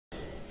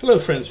Hello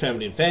friends,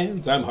 family, and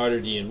fans, I'm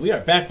HarderD, and we are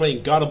back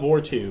playing God of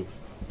War 2.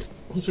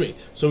 Sweet.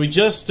 So we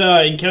just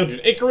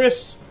encountered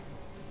Icarus,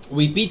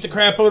 we beat the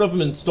crap out of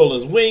him and stole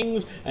his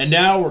wings, and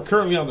now we're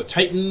currently on the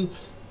Titan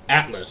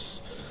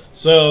Atlas.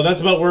 So that's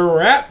about where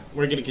we're at.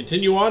 We're going to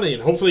continue on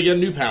and hopefully get a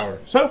new power.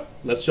 So,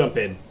 let's jump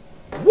in.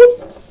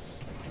 Whoop!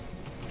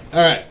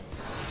 Alright.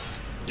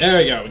 There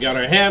we go, we got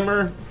our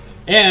hammer,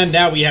 and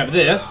now we have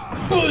this.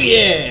 Oh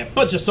yeah!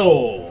 Bunch of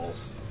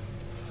souls!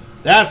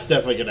 That's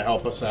definitely going to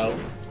help us out.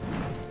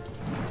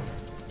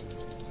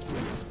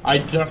 I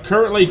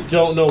currently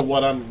don't know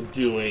what I'm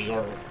doing,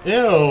 or...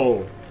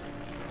 Ew!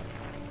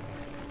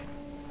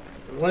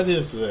 What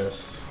is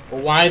this?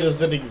 Why does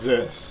it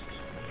exist?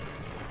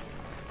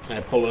 Can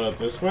I pull it out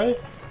this way?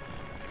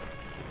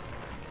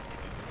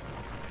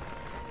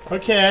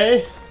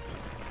 Okay.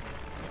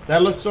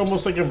 That looks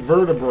almost like a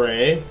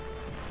vertebrae.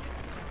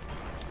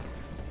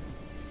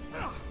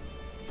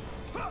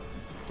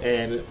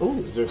 And,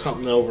 ooh, is there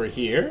something over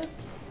here?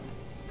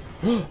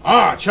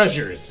 Ah,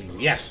 treasures!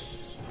 Yes!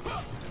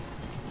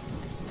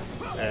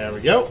 There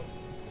we go.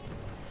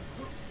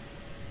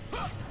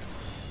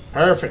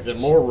 Perfect,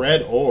 and more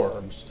red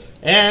orbs.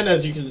 And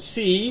as you can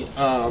see,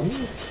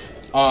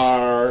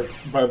 our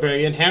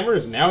barbarian hammer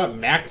is now at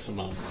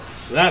maximum.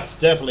 So that's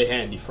definitely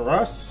handy for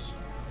us.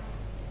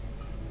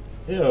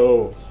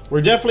 Ew.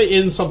 We're definitely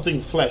in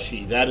something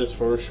fleshy, that is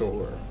for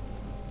sure.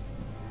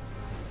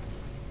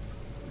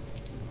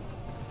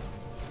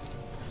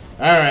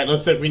 Alright,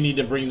 looks like we need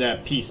to bring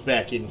that piece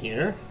back in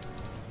here.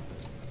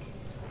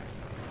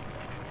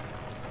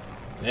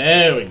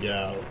 There we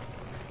go.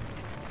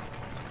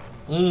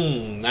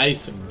 Mmm,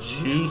 nice and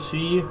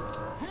juicy.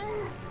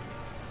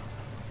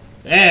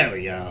 There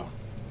we go.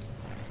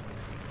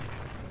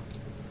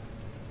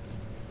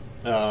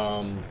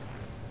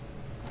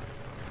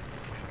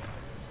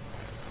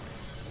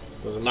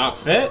 Does it not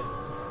fit?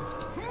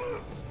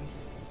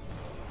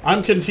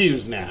 I'm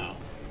confused now.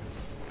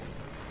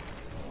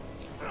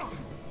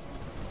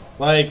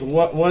 Like,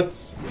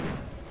 what's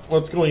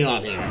going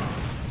on here?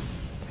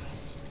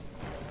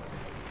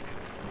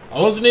 I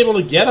wasn't able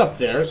to get up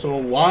there, so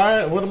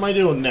what am I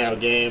doing now,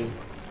 game?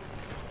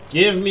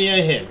 Give me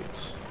a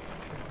hint.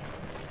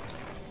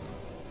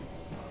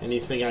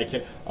 Anything I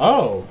can...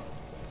 Oh!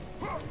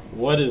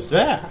 What is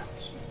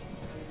that?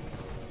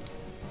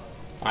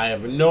 I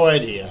have no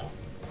idea.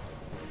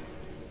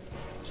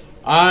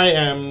 I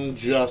am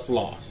just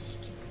lost.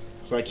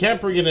 So I can't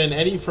bring it in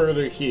any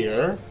further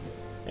here.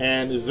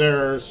 And is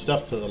there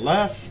stuff to the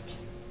left?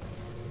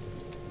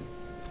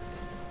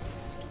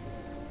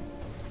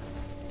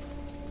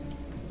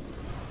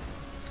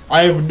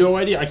 I have no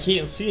idea. I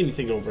can't see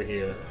anything over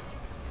here.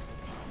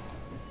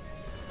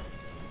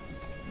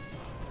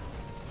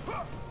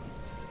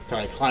 Can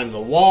I climb the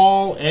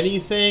wall?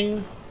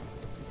 Anything?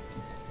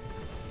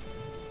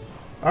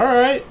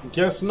 Alright,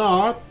 guess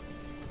not.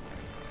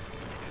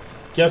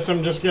 Guess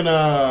I'm just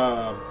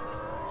gonna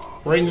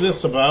bring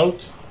this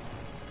about.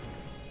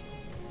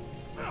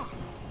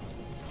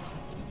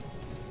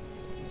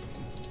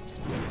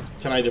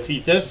 Can I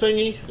defeat this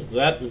thingy? Is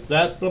that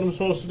what I'm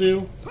supposed to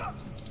do?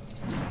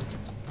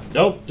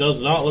 Nope, does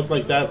not look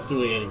like that's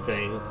doing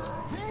anything.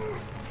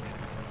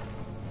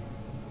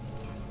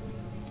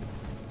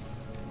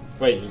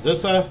 Wait, is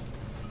that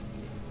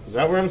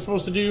what I'm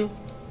supposed to do?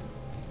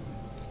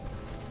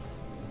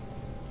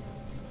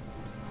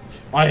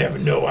 I have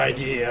no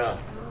idea.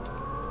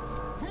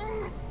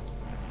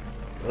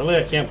 Really?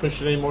 I can't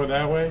push it anymore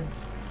that way?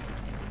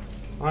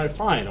 Alright,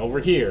 fine, over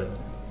here.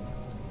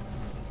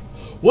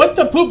 What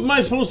the poop am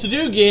I supposed to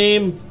do,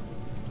 game?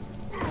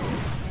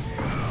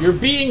 You're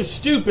being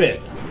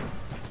stupid.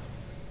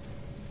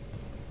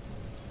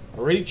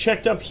 Already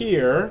checked up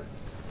here,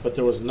 but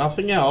there was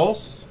nothing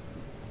else.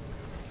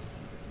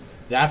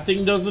 That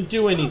thing doesn't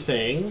do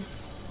anything.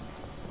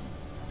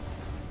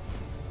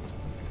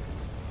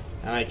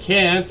 And I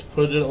can't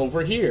put it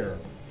over here.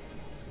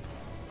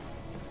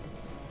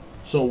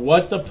 So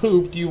what the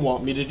poop do you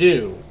want me to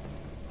do?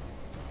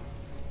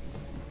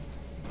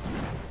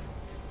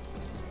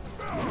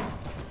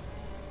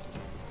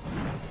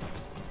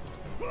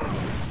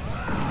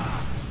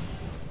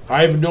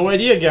 I have no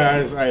idea,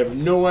 guys. I have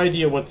no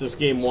idea what this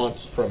game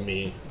wants from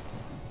me.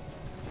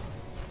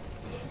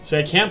 So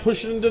I can't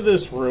push it into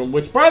this room,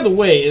 which, by the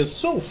way, is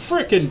so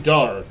frickin'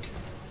 dark.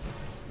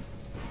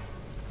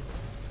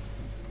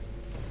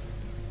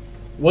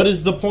 What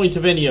is the point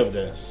of any of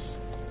this?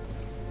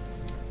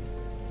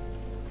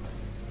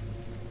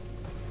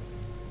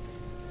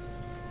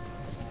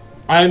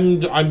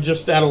 I'm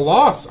just at a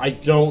loss. I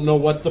don't know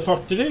what the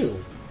fuck to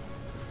do.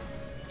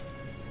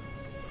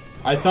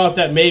 I thought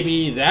that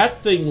maybe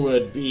that thing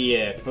would be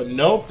it, but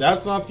nope,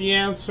 that's not the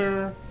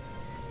answer.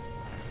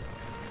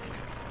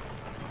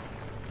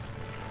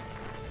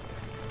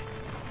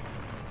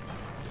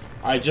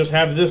 I just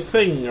have this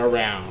thing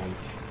around.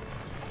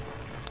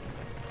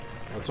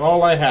 That's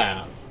all I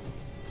have.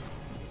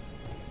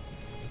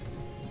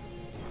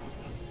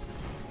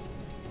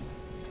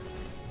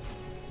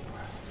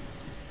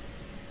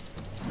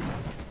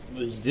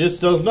 This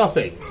does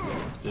nothing.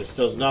 This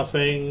does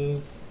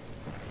nothing.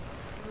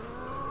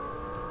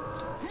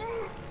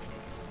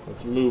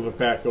 Let's move it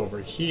back over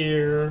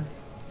here.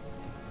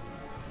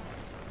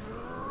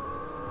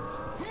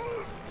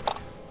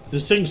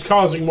 This thing's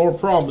causing more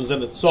problems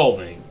than it's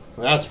solving.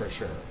 That's for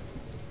sure.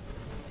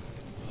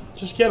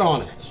 Just get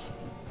on it.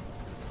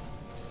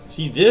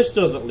 See, this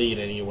doesn't lead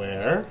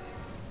anywhere.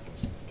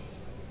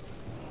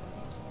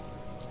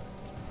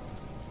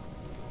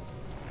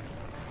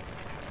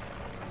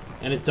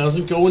 And it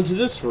doesn't go into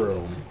this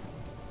room.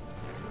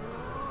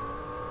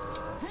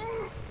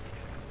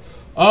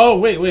 Oh,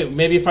 wait.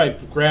 Maybe if I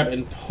grab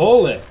and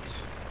pull it.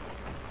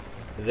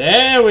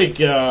 There we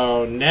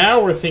go.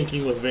 Now we're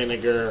thinking with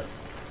vinegar.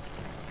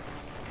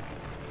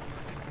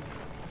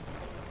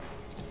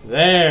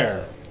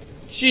 There.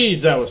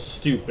 Jeez, that was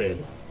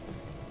stupid.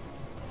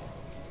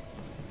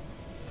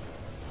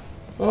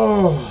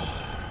 Oh.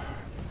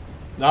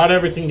 Not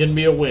everything can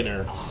be a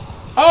winner.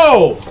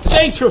 Oh!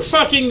 Thanks for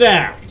fucking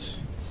that!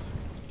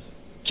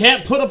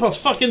 Can't put up a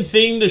fucking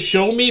thing to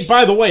show me?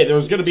 By the way, there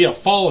was gonna be a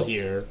fall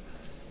here.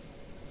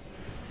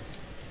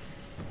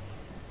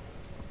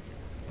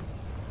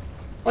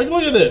 Like,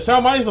 look at this. How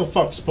am I the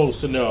fuck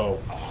supposed to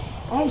know?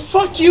 Oh,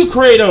 fuck you,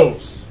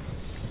 Kratos!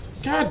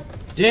 God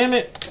damn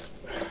it.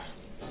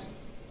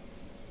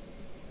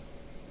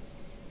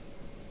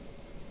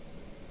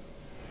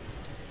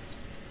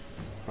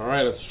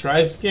 Alright, let's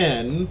try this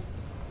again.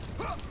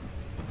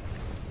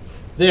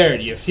 There,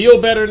 do you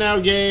feel better now,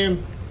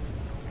 game?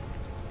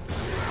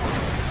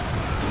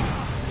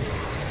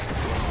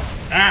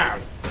 Ah!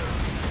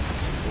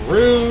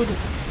 Rude.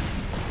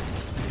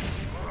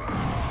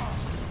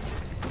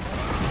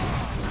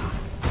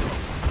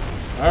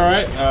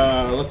 Alright,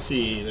 let's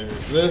see.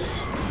 There's this.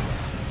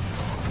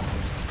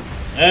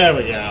 There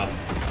we go.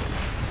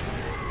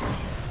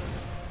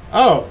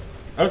 Oh,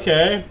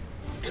 okay.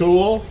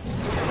 Cool.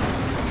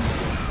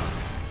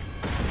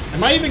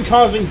 Am I even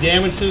causing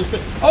damage to this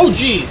thing? Oh,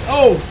 jeez.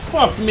 Oh,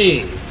 fuck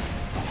me.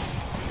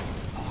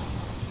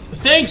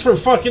 Thanks for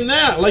fucking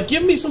that. Like,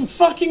 give me some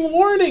fucking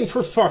warning,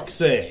 for fuck's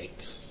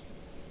sakes.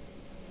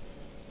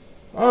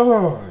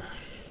 Oh.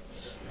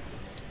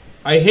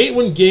 I hate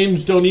when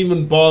games don't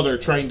even bother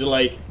trying to,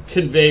 like,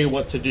 convey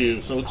what to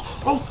do. So it's,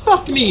 oh,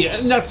 fuck me.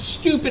 And that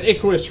stupid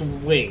Icarus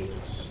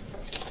wings.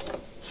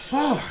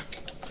 Fuck.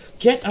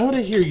 Get out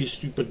of here, you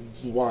stupid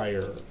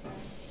wire.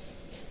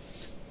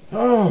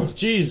 Oh,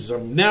 jeez,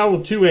 I'm now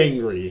too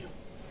angry.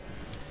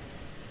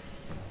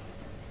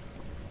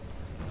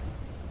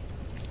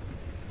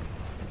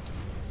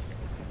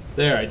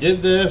 There, I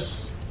did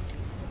this.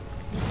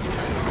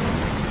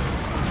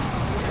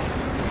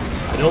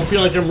 I don't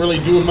feel like I'm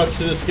really doing much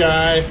to this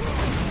guy.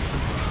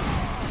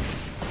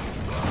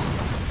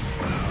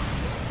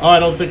 Oh, I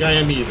don't think I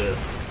am either.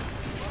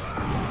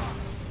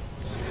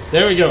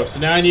 There we go. So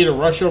now I need to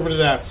rush over to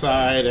that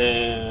side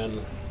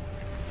and...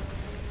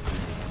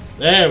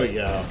 There we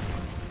go.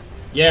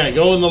 Yeah,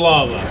 go in the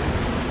lava.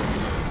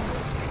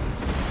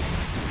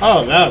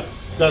 Oh,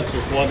 that's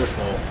just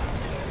wonderful.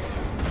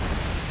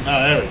 Oh,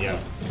 there we go.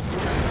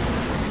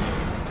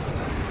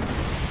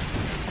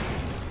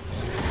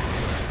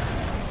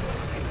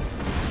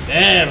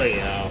 There we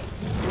go.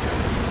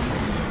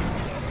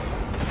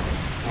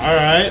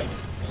 Alright.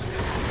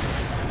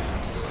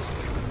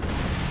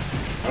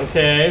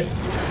 Okay.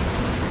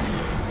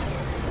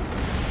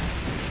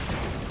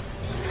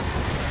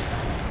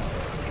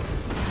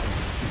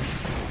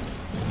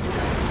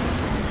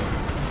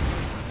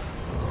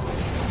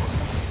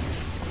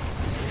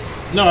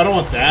 No, I don't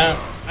want that.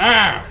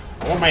 Ah!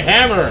 I want my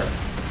hammer!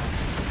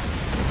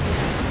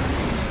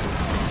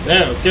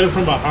 There, let's get it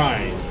from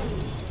behind.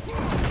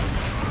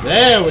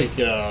 There we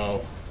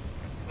go.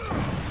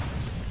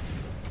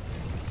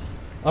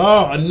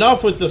 Oh,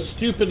 enough with the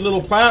stupid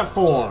little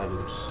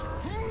platforms.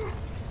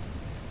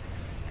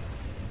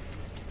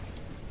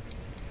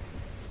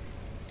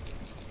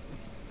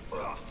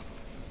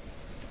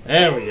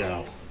 There we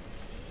go.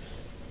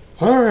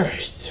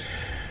 Alright.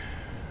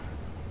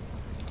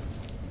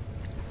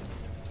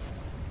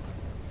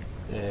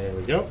 There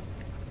we go.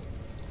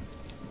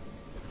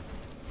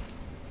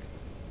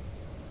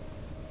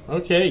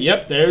 Okay,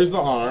 yep, there's the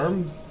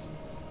arm.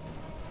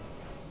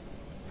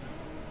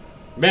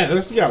 Man,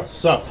 this has gotta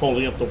suck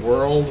holding up the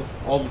world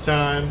all the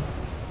time.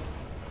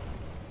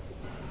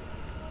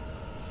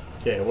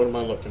 Okay, what am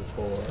I looking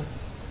for?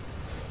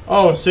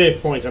 Oh, a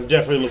save point. I'm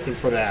definitely looking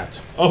for that.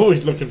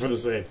 Always looking for the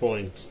save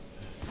points.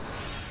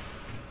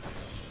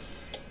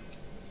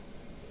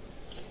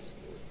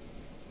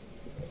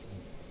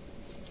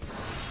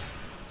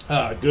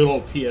 Ah, good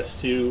old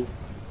PS2.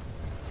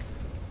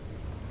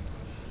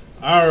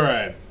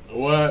 Alright,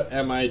 what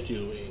am I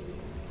doing?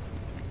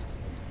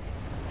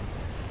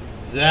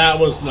 That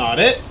was not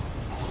it.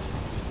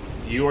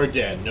 You are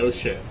dead, no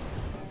shit.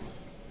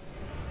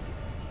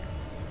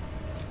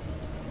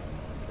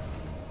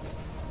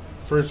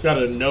 First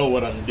gotta know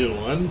what I'm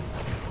doing.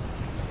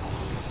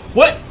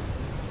 What?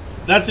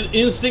 That's an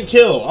instant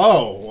kill.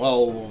 Oh,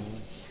 well,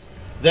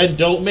 then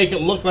don't make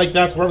it look like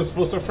that's where I'm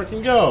supposed to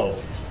freaking go.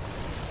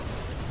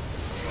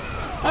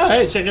 Oh,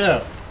 hey, check it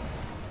out.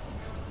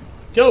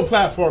 Go,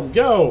 platform,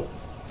 go!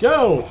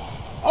 Go!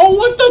 Oh,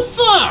 what the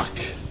fuck?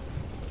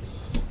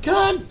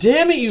 God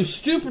damn it, you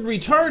stupid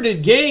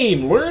retarded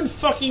game! Learn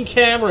fucking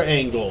camera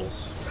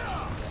angles.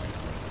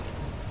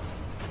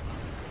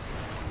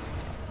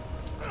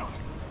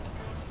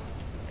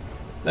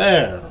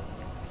 There.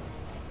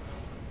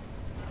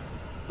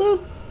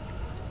 Boop.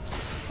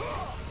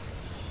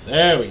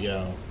 There we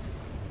go.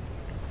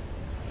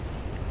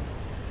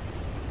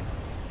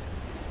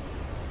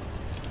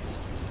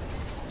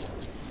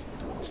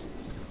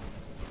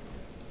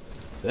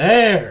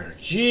 There!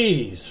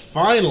 Jeez,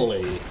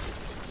 finally!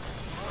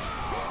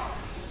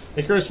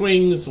 Icarus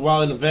swings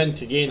while in a vent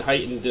to gain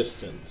height and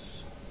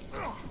distance.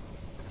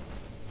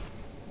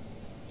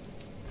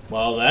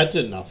 Well, that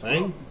did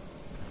nothing.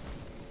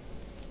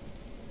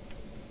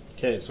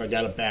 Okay, so I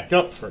gotta back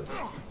up first.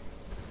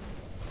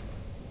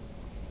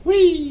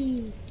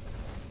 Whee!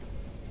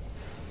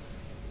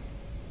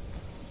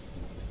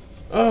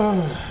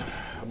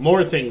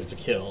 More things to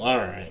kill.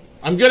 Alright.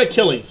 I'm good at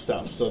killing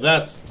stuff, so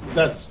that's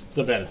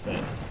the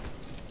benefit.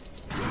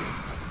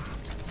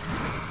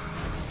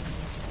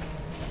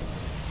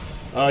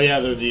 Oh yeah,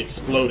 they're the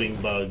exploding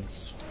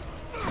bugs.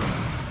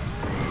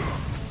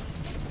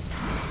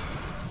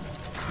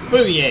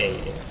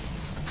 Booyah!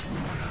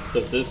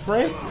 Does this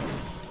break?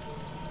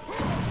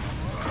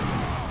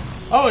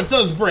 Oh, it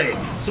does break!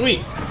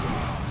 Sweet!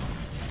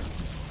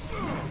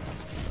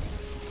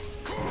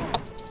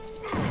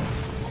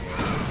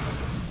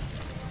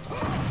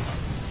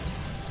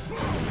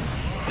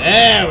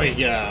 There we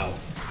go!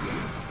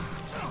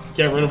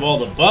 Get rid of all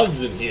the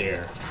bugs in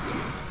here.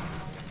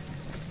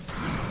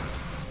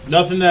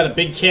 Nothing that a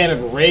big can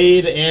of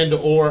Raid and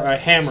or a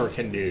hammer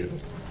can do.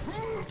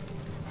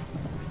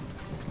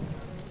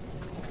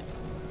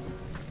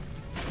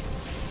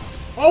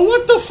 Oh,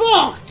 what the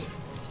fuck?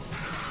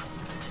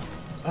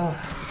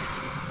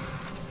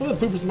 What the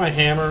poop is my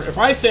hammer? If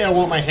I say I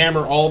want my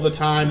hammer all the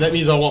time, that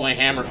means I want my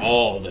hammer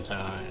all the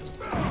time.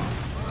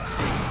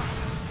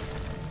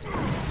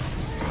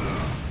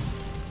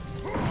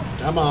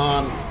 Come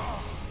on.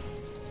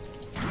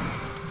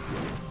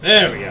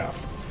 There we go.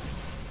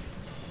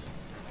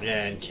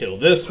 And kill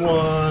this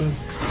one.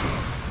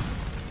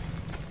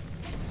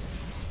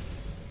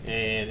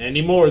 And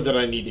any more that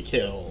I need to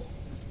kill.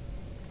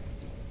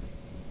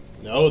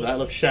 No, that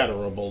looks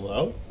shatterable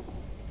though.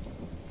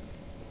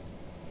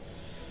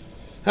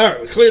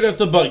 Alright, we cleared up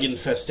the bug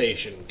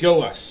infestation.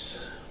 Go us.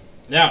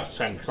 Now it's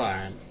time to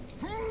climb.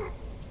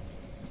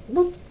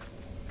 Boop.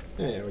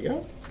 There we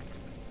go.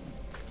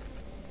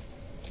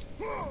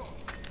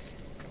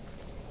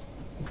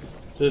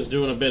 Just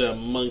doing a bit of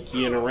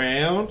monkeying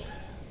around.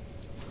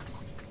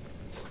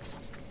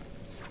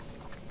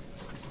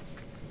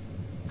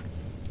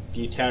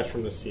 Detached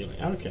from the ceiling.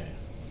 Okay.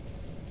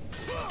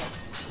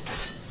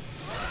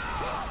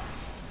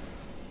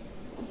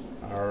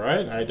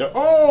 Alright, I don't...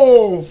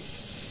 Oh!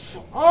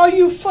 Are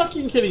you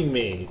fucking kidding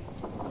me?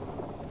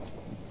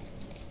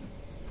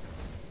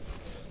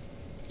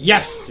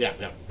 Yes! Yeah,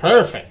 yeah.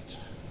 Perfect.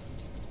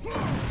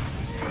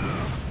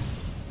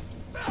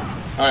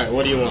 Alright,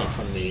 what do you want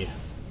from me?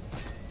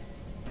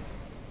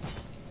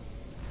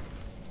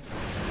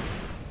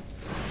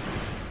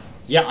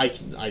 Yeah, I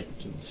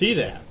can see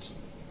that.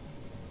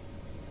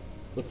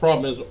 The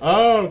problem is...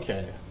 Oh,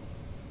 okay.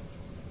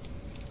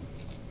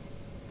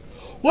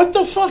 What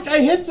the fuck? I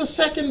hit the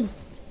second...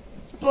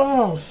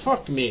 Oh,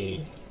 fuck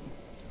me.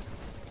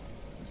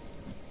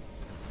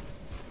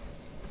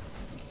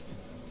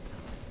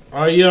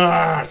 Oh,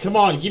 yeah. Come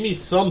on, give me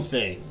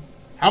something.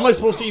 How am I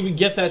supposed to even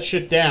get that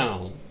shit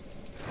down?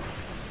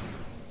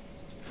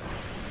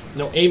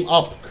 No, aim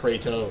up,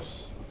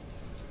 Kratos.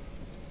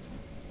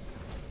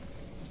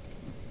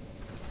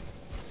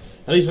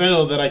 At least I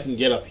know that I can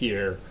get up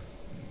here.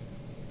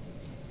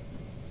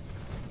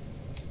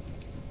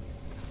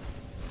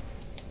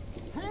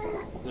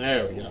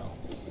 There we go.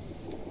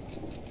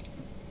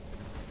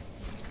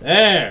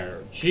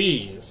 There!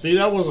 Jeez. See,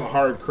 that wasn't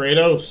hard,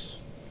 Kratos.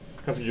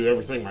 I have to do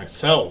everything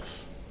myself.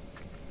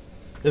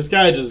 This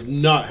guy does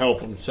not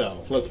help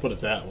himself. Let's put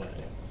it that way.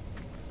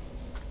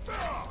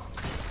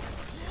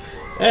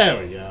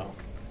 There we go.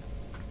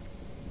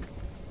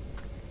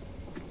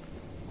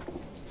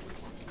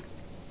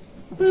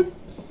 Boop.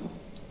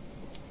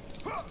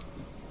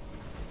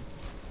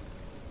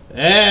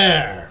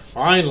 There!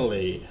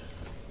 Finally!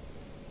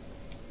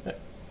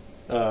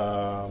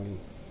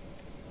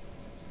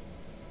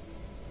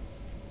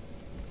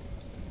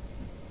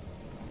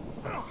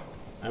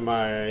 Am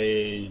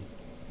I...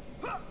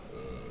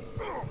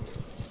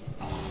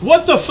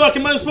 What the fuck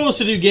am I supposed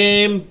to do,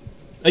 game?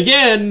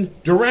 Again,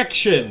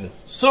 direction.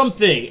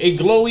 Something. A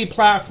glowy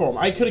platform.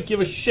 I couldn't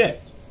give a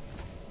shit.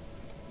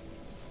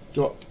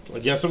 I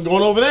guess I'm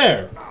going over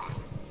there.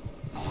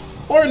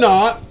 Or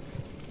not.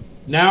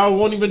 Now I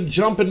won't even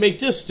jump and make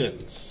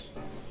distance.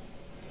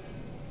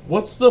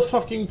 What's the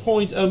fucking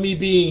point of me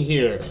being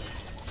here?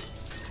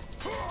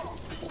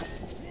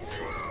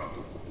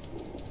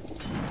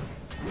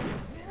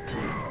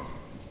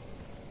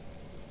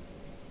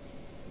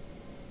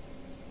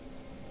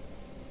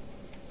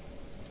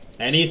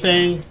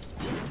 Anything?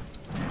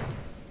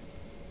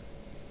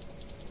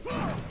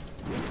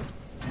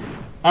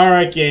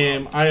 Alright,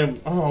 game. I am...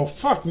 Oh,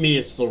 fuck me,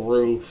 it's the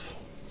roof.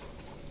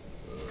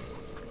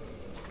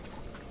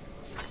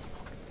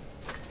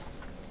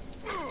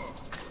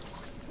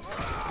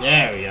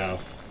 There we go.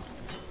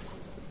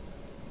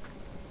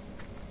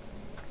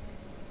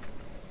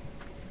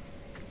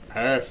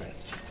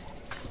 Perfect.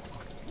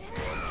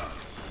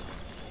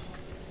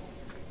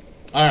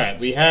 Alright,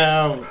 we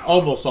have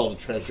almost all the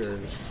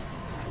treasures.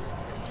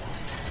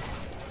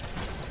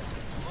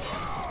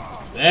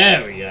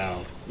 There we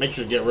go. Make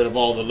sure to get rid of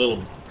all the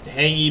little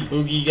hangy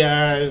boogie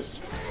guys.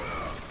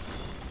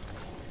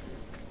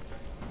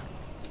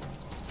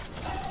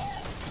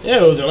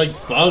 Ew, they're like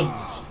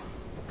bugs.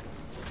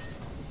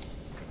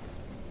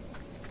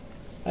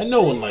 And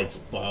no one likes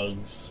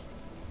bugs.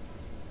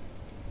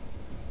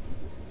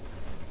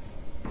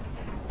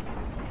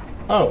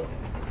 Oh.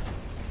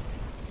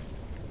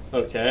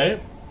 Okay.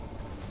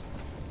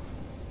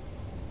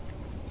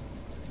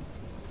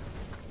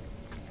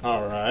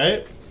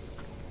 Alright.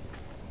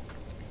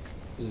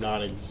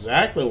 Not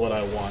exactly what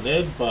I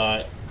wanted,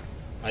 but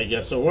I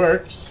guess it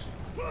works.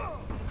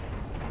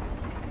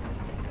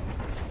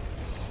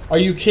 Are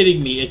you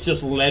kidding me? It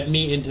just led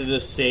me into the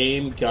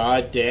same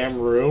goddamn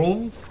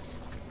room?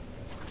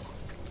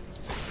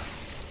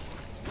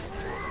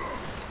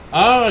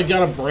 Oh, I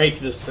gotta break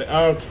this thing.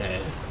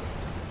 Okay.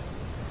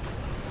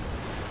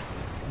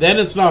 Then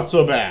it's not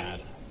so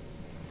bad.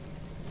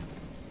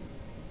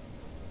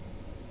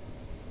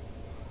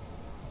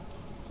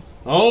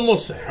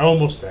 Almost there,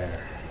 almost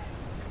there.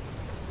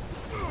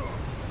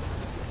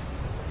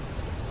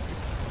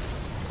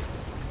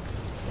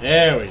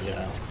 There we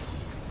go.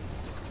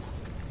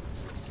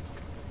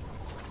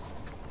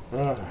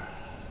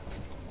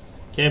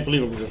 Can't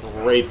believe I'm just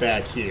right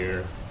back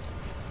here.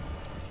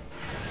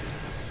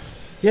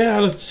 Yeah,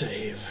 let's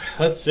save.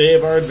 Let's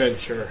save our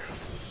adventure.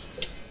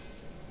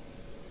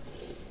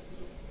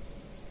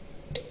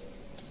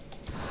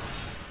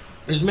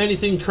 There's many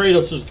things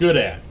Kratos is good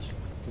at.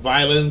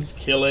 Violence,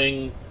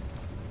 killing.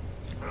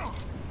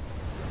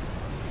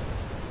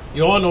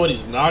 You all know what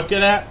he's not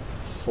good at?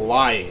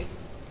 Flying.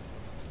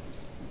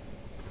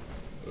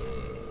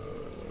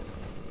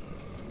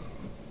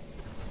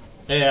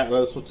 Hey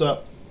Atlas, what's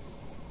up?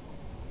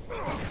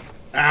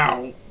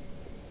 Ow.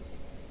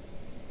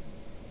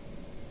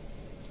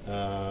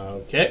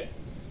 Okay.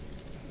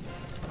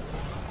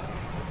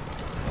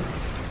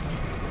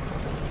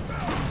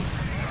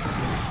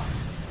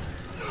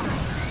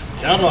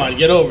 Come on,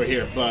 get over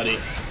here, buddy.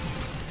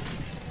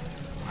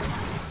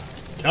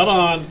 Come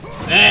on.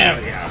 There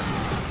we go.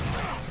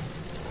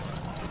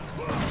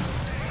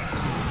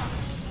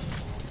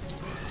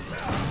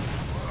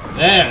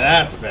 There,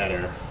 that's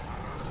better.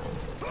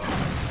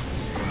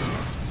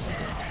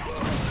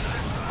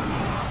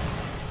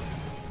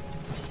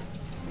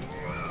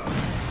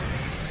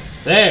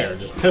 There,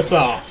 just piss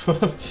off.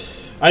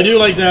 I do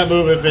like that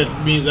move if it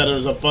means that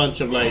there's a bunch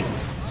of, like,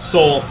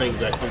 soul things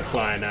that come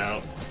flying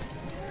out.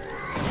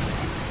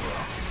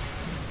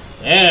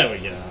 There we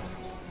go.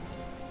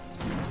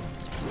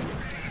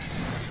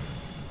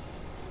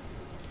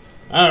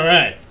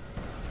 Alright.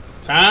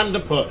 Time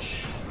to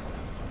push.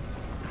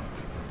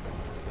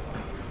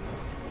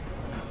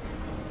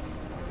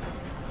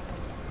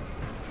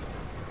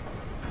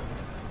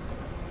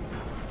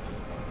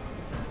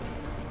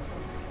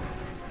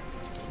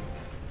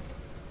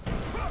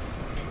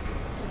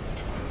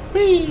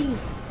 Whee!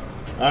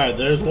 Alright,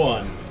 there's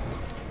one.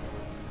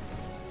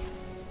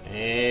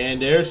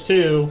 And there's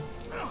two.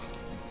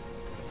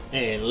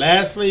 And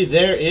lastly,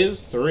 there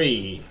is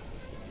three.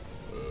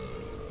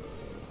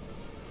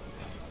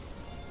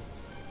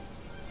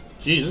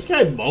 Jeez, this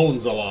guy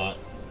moans a lot.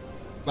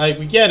 Like,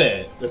 we get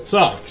it. It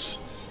sucks.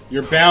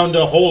 You're bound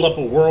to hold up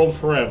a world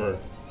forever.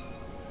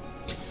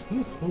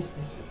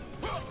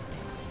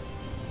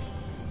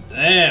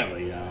 There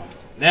we go.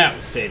 Now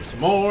we save some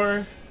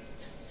more.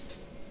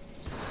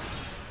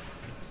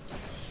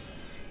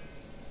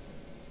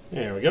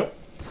 There we go.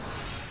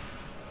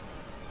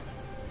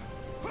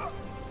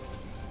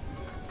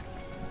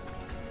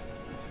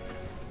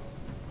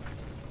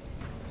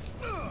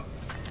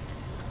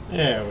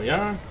 There we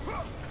are.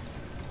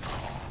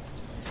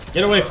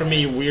 Get away from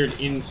me, you weird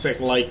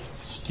insect-like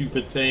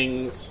stupid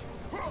things.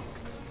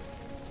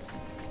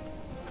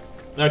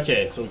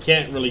 Okay, so we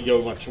can't really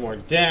go much more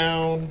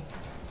down.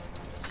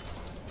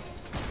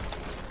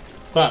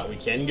 But we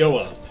can go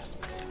up.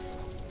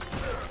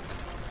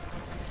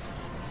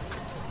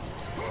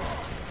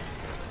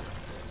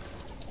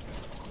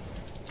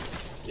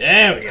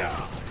 There we go.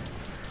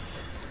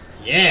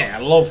 Yeah,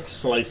 I love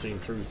slicing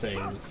through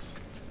things.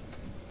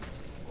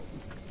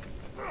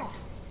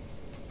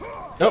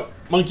 Oh,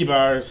 monkey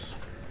bars.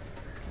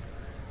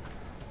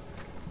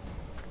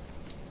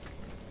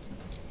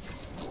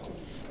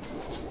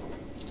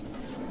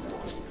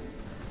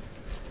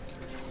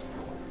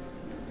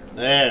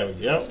 There we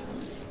go.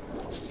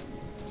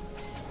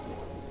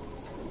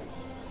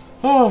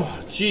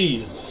 Oh,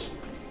 jeez.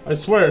 I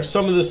swear,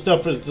 some of this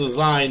stuff is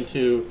designed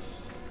to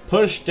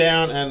Push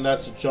down, and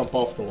that's a jump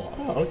off the wall.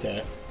 Oh,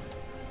 okay.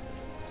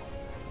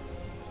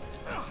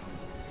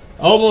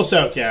 Almost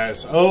out,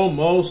 guys.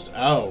 Almost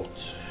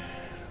out.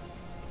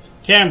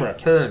 Camera,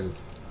 turn.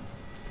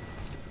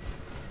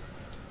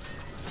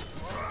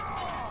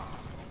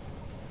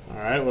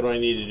 Alright, what do I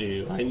need to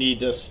do? I need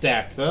to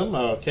stack them.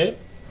 Okay.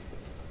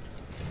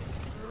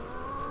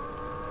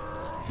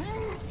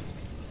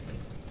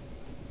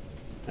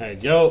 There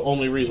you go.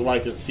 Only reason why I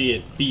could see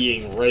it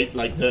being right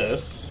like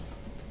this.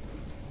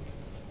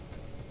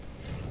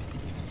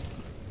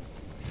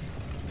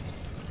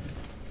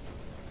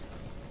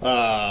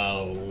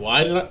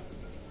 Why did I...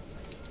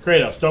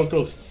 Kratos, don't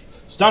go...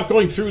 Stop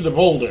going through the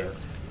boulder.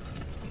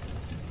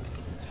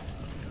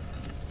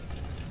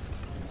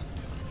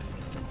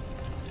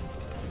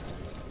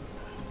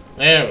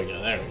 There we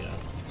go, there we go.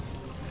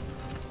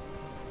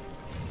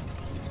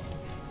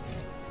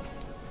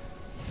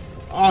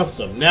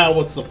 Awesome. Now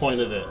what's the point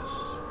of this?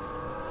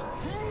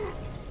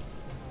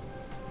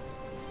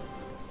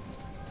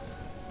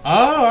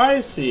 Oh,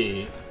 I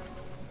see.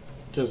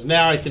 Because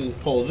now I can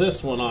pull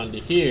this one onto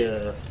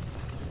here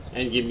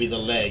and give me the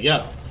leg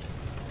up.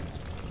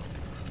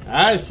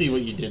 I see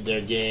what you did there,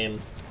 game.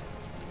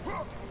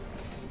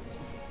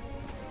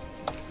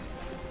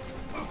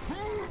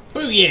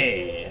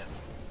 Booyah!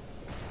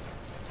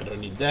 I don't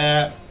need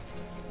that.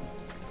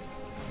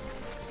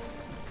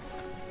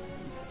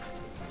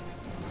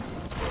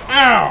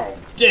 Ow!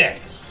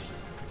 Dicks!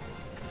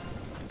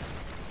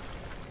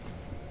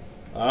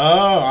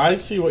 Oh, I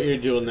see what you're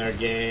doing there,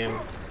 game.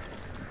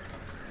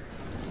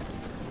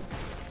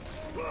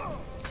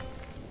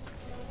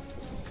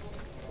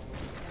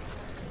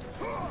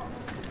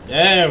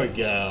 There we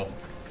go.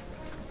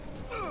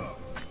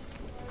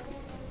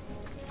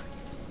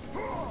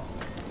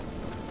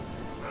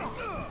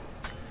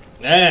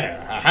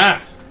 There,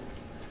 aha!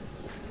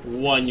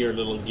 Won your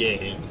little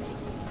game.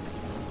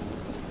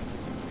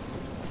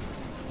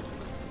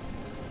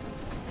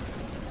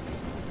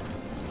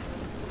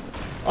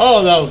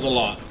 Oh, that was a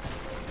lot.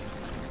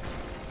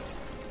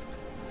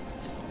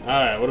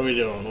 Alright, what are we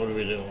doing? What are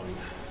we doing?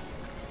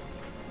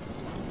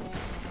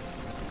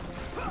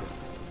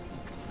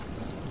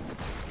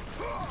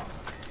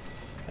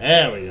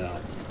 There we go.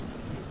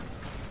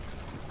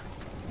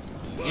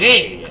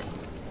 Yeah!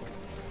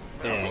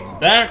 And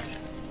back.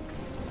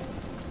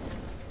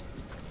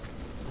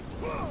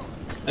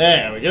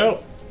 There we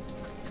go.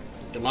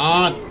 Come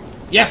on.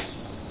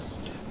 Yes!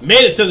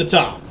 Made it to the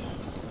top.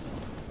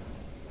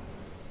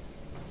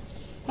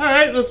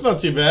 Alright, that's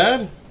not too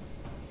bad.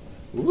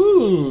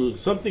 Ooh,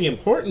 something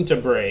important to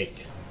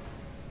break.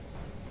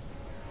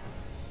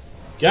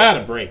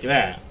 Gotta break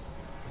that.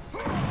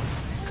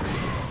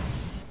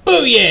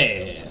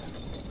 Booyah!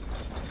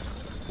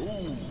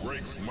 Who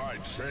breaks my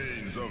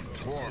chains of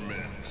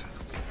torment?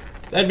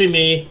 That'd be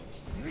me.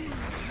 You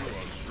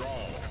are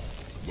strong,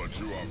 but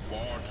you are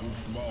far too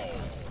small,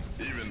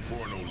 even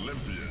for an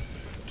Olympian,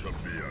 to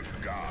be a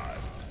god.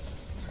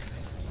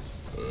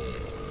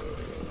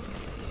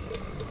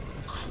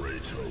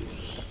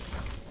 Kratos.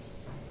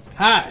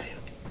 Hi.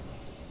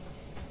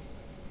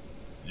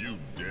 You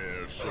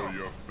dare show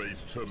your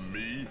face to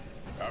me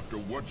after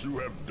what you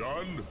have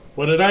done?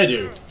 What did I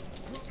do?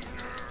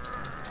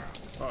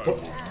 I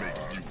will make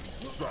you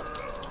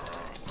suffer,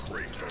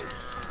 Kratos.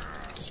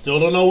 Still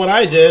don't know what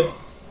I did.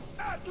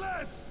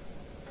 Atlas!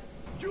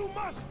 You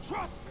must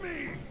trust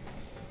me!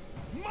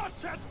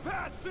 Much has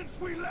passed since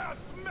we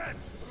last met!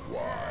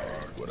 Why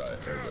would I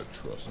ever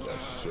trust a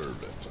servant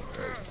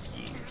of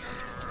Zeus?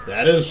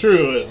 That is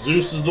true.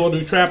 Zeus is the one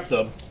who trapped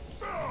them.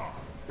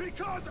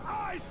 Because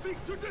I seek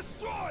to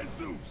destroy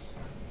Zeus!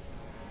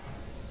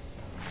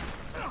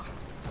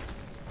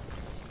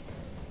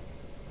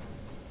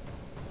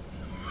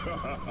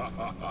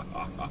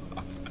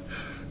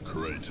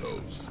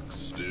 Kratos,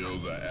 still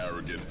the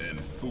arrogant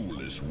and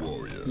foolish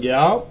warrior.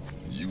 Yeah.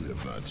 You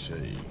have not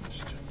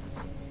changed.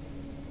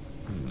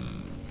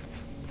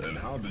 And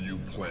how do you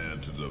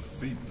plan to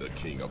defeat the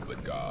king of the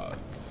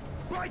gods?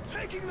 By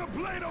taking the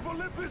blade of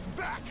Olympus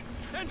back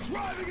and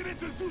driving it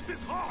into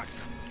Zeus's heart!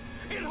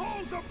 It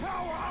holds the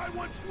power I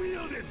once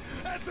wielded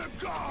as the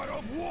god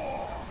of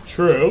war!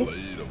 True.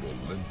 Blade of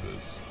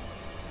Olympus.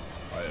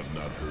 I have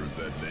not heard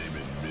that name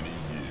in many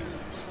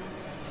years.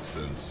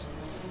 Since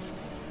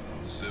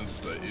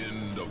the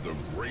end of the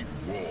Great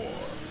War.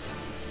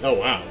 Oh,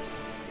 wow.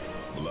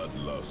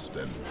 Bloodlust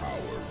and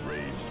power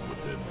raged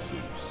within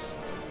Zeus.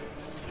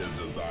 His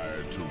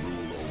desire to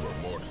rule over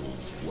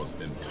mortals was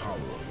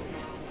intolerable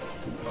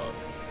to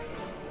us.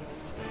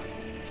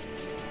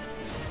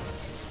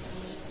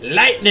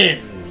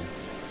 Lightning!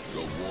 The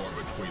war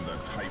between the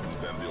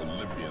Titans and the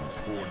Olympians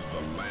forged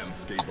the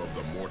landscape of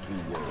the mortal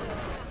world.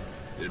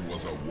 It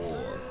was a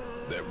war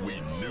that we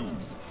knew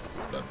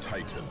the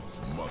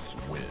Titans must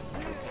win.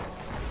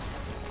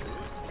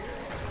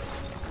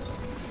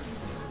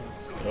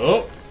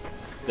 Oh,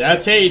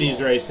 that's Hades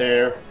right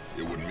there.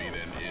 It would mean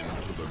an end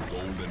to the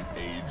golden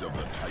age of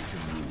the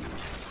Titan rule.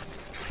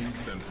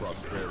 Peace and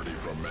prosperity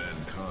for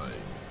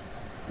mankind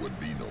would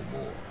be no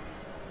more.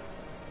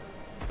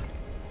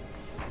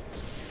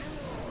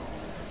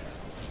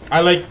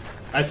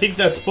 I think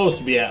that's supposed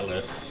to be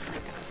Atlas.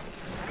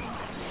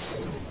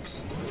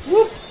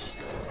 Whoop.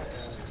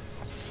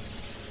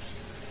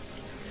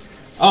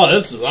 Oh,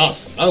 this is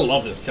awesome. I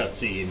love this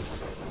cutscene.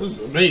 This is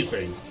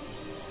amazing.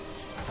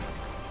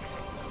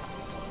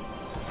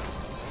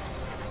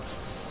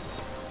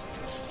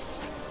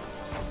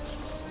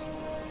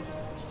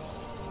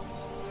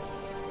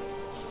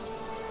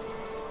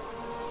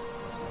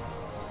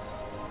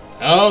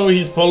 Oh,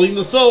 he's pulling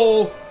the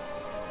soul.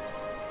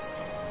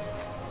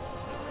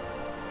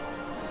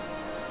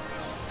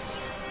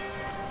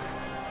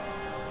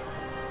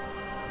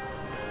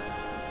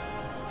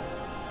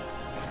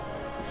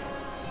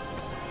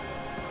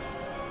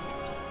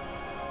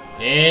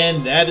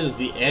 And that is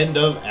the end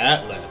of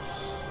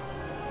Atlas.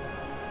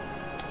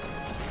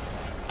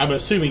 I'm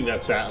assuming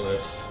that's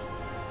Atlas.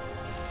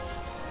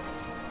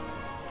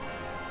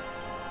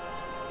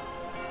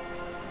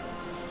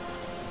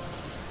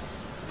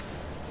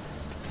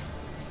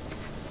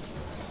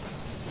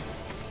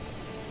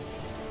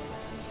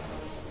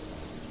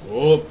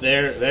 Oh,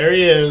 there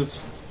he is.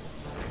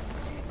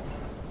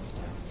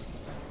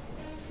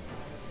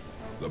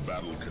 The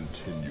battle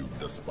continued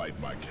despite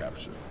my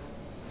capture.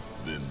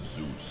 Then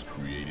Zeus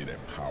created a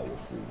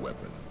powerful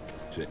weapon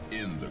to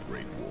end the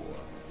Great War.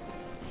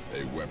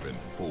 A weapon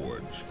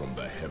forged from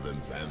the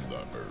heavens and the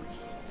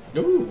earth.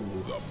 Ooh.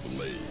 The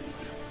Blade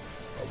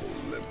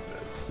of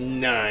Olympus.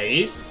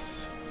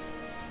 Nice.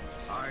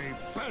 I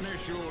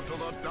banish you to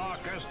the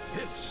darkest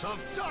pits of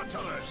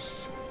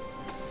Tartarus.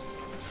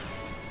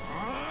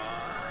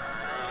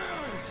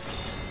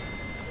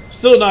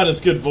 Still not as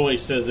good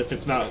voice as if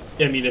it's not,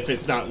 if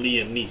it's not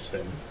Liam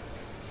Neeson.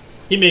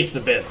 He makes the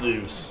best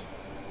Zeus.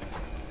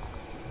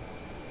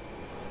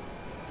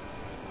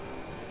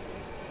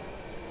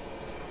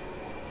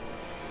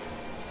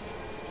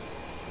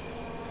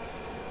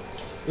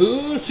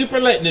 Ooh, super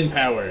lightning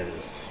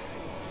powers.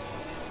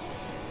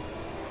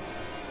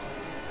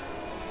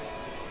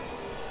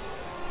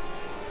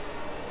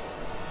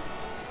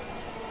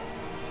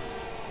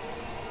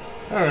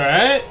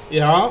 Alright,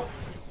 yeah.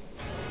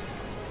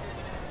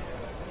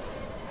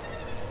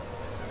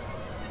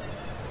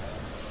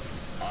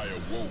 I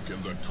awoke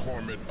in the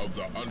torment of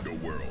the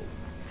underworld,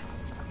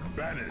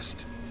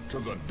 banished to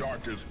the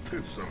darkest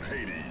pits of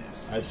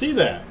Hades. I see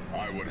that.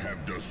 I would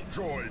have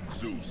destroyed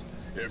Zeus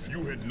if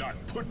you had not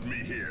put me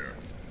here,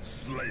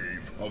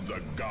 slave of the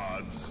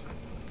gods.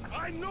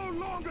 I no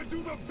longer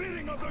do the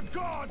bidding of the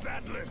gods,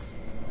 Atlas.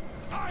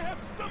 I have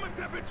stomached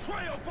their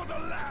betrayal for the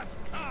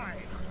last time.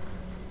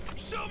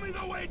 Show me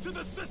the way to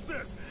the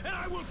sisters, and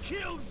I will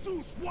kill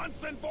Zeus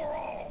once and for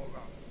all.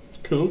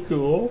 Cool,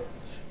 cool.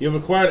 You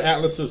have acquired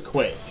Atlas's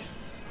quake.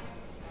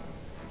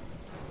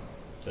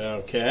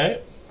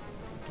 Okay.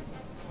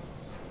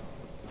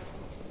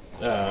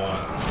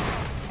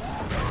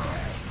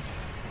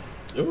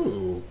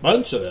 Ooh,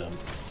 bunch of them.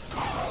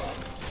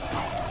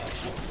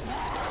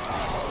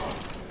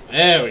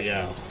 There we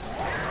go.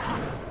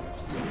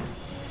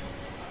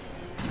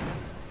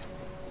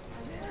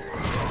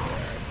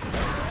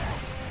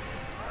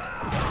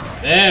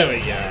 There we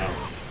go.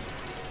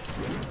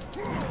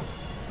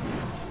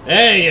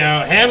 There you go.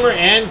 Hammer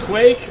and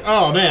quake.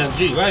 Oh man,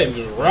 jeez, I am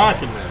just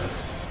rocking this.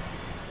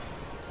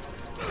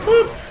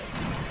 Whoop.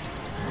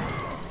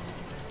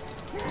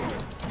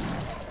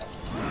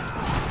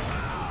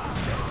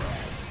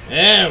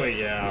 There we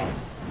go.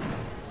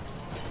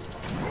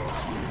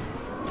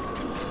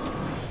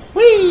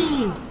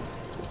 Whee!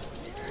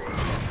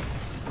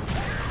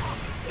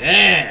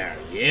 There,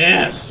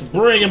 yes,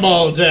 bring them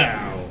all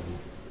down.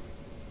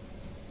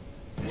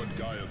 What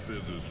Gaia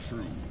says is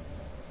true,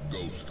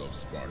 Ghost of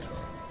Sparta.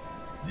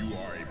 You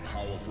are a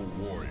powerful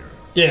warrior.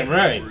 Damn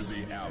right. A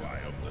worthy ally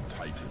of the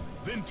Titan.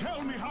 Then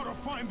tell me how to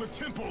find the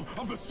temple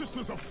of the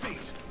Sisters of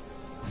Fate.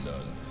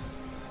 None.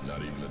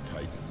 Not even the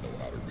Titans know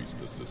how to reach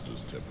the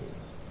Sisters' Temple.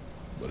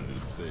 But it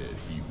is said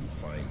he who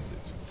finds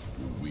it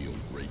will wield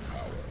great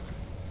power.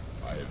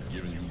 I have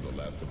given you the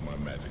last of my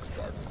magic,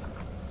 Spartan,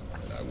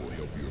 and I will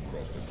help you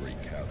across the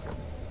great chasm.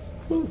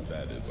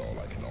 That is all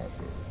I can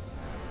offer.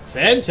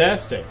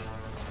 Fantastic.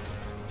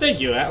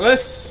 Thank you,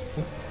 Atlas.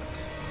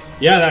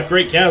 Yeah, that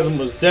great chasm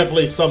was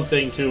definitely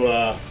something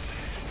to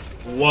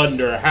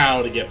wonder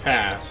how to get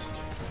past.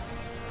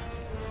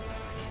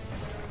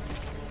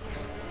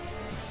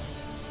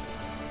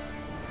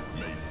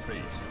 May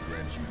fate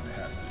grant you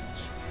passage,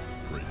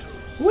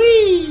 Kratos.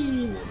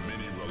 Whee! For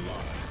many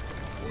rely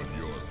on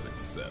your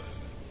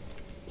success.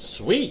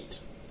 Sweet.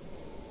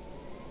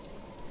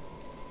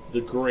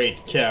 The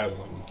great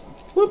chasm.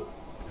 Whoop.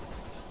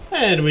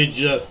 And we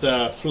just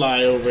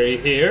fly over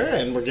here,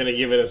 and we're gonna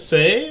give it a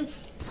save.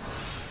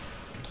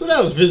 So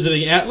that was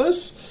visiting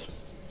Atlas.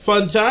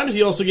 Fun times.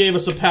 He also gave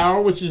us a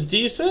power, which is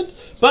decent.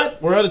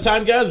 But we're out of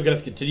time, guys. We're going to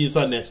have to continue this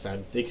on next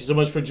time. Thank you so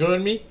much for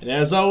joining me. And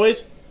as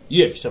always,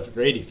 you have yourself a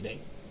great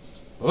evening.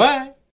 Bye-bye.